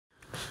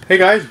Hey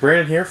guys,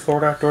 Brandon here,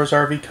 Florida Outdoors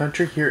RV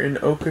Country here in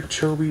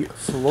Okeechobee,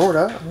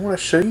 Florida. I want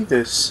to show you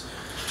this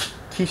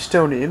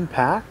Keystone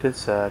Impact.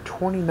 It's a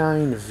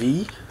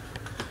 29V.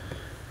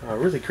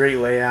 Really great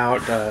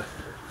layout.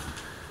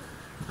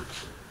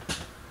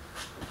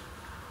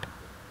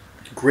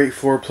 Great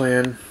floor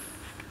plan.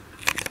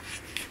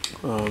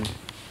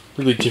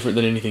 Really different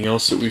than anything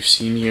else that we've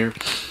seen here.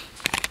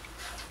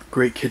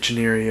 Great kitchen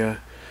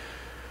area.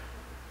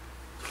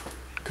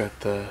 Got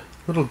the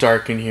little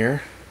dark in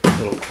here.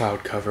 Little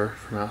cloud cover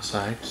from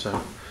outside,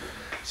 so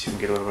see if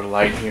we can get a little bit of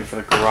light here for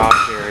the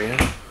garage area.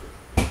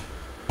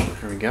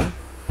 There we go.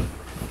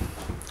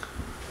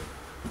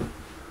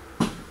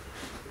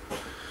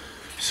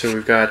 So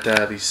we've got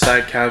these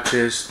side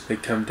couches. They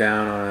come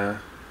down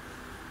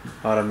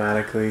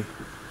automatically.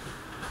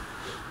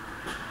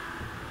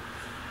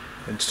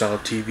 Install a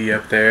TV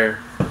up there.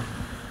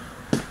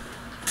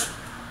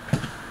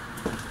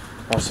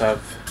 Also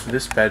have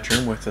this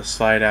bedroom with a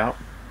slide out.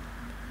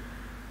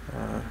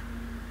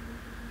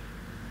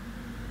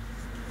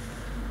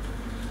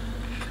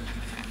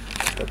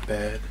 The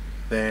bed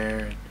there,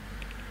 and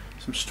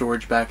some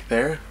storage back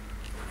there,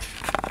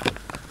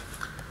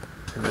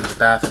 and then the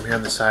bathroom here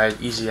on the side,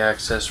 easy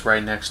access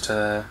right next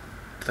to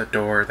the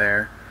door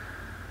there.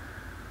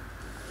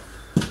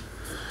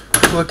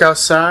 Look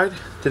outside,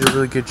 did a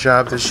really good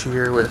job this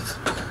year with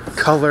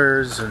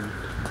colors and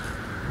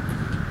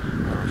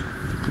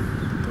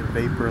the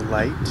vapor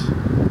light,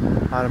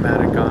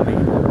 automatic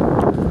awning,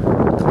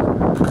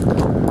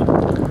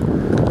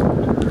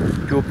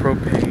 dual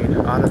propane,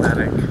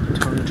 automatic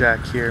tongue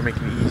jack here,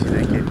 making it easy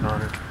to get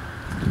on and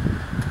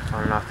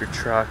off your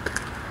truck.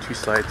 Two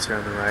slides here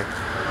on the right.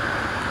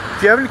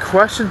 If you have any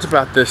questions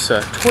about this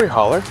toy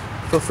hauler,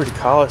 feel free to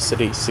call us at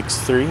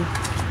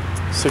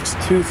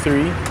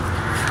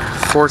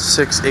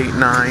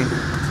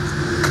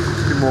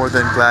 863-623-4689. Be more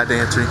than glad to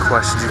answer any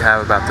questions you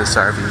have about this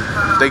RV.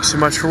 Thanks so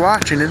much for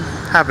watching and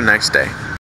have a nice day.